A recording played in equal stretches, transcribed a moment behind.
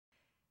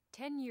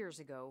10 years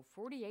ago,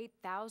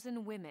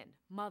 48,000 women,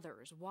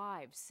 mothers,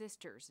 wives,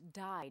 sisters,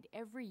 died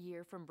every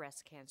year from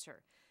breast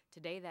cancer.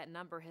 Today, that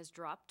number has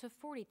dropped to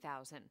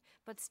 40,000,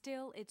 but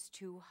still it's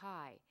too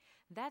high.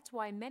 That's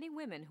why many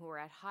women who are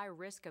at high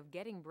risk of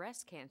getting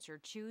breast cancer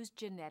choose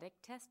genetic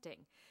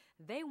testing.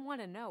 They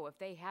want to know if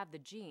they have the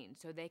gene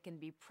so they can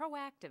be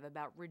proactive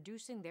about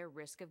reducing their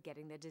risk of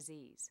getting the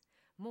disease.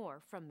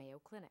 More from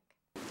Mayo Clinic.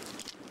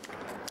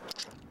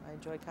 I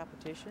enjoy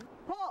competition.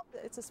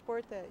 It's a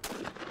sport that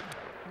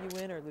you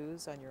win or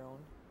lose on your own.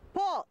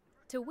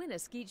 To win a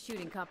skeet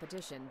shooting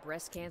competition,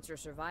 breast cancer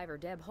survivor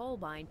Deb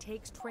Holbein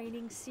takes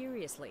training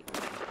seriously.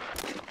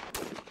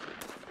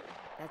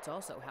 That's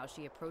also how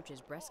she approaches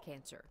breast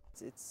cancer.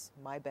 It's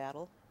my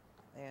battle,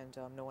 and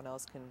no one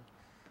else can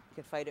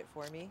fight it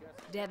for me.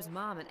 Deb's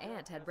mom and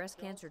aunt had breast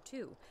cancer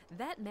too.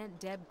 That meant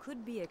Deb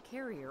could be a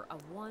carrier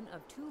of one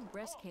of two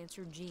breast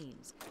cancer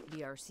genes,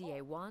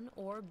 BRCA1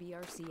 or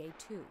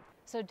BRCA2.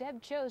 So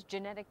Deb chose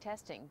genetic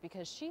testing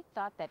because she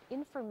thought that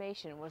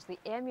information was the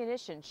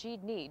ammunition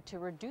she'd need to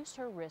reduce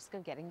her risk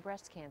of getting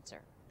breast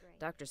cancer.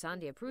 Dr.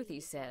 Sandhya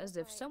Pruthi says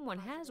if someone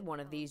has one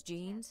of these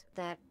genes,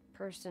 that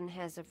person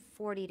has a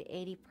 40 to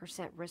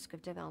 80% risk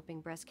of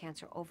developing breast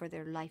cancer over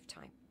their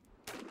lifetime.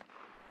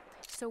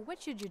 So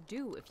what should you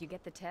do if you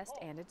get the test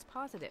and it's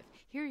positive?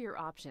 Here are your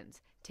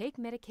options. Take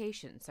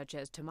medications such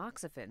as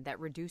tamoxifen that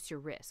reduce your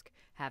risk.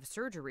 Have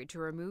surgery to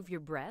remove your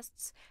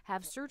breasts.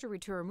 Have surgery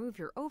to remove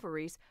your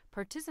ovaries.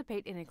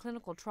 Participate in a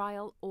clinical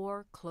trial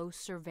or close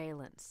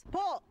surveillance.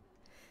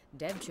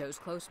 Deb chose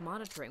close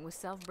monitoring with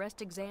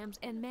self-breast exams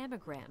and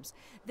mammograms.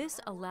 This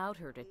allowed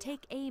her to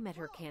take aim at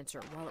her cancer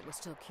while it was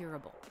still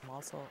curable. I'm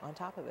also on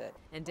top of it.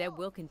 And Deb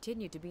will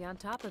continue to be on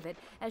top of it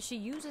as she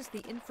uses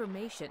the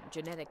information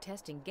genetic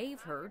testing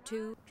gave her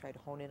to try to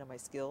hone in on my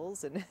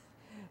skills and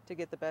to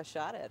get the best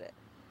shot at it.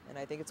 And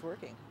I think it's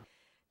working.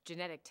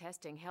 Genetic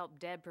testing helped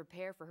Deb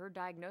prepare for her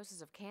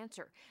diagnosis of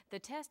cancer. The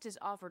test is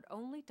offered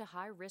only to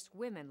high-risk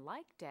women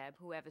like Deb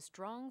who have a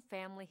strong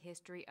family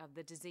history of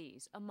the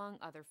disease, among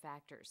other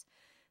factors.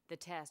 The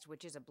test,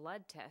 which is a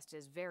blood test,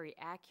 is very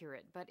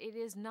accurate, but it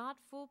is not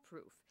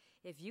foolproof.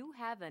 If you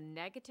have a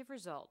negative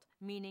result,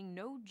 meaning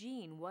no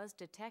gene was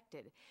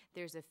detected,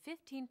 there's a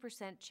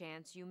 15%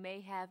 chance you may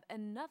have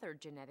another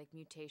genetic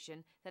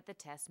mutation that the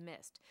test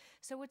missed.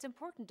 So it's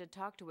important to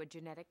talk to a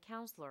genetic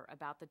counselor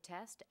about the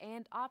test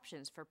and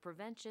options for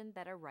prevention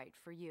that are right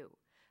for you.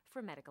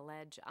 For Medical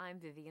Edge, I'm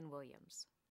Vivian Williams.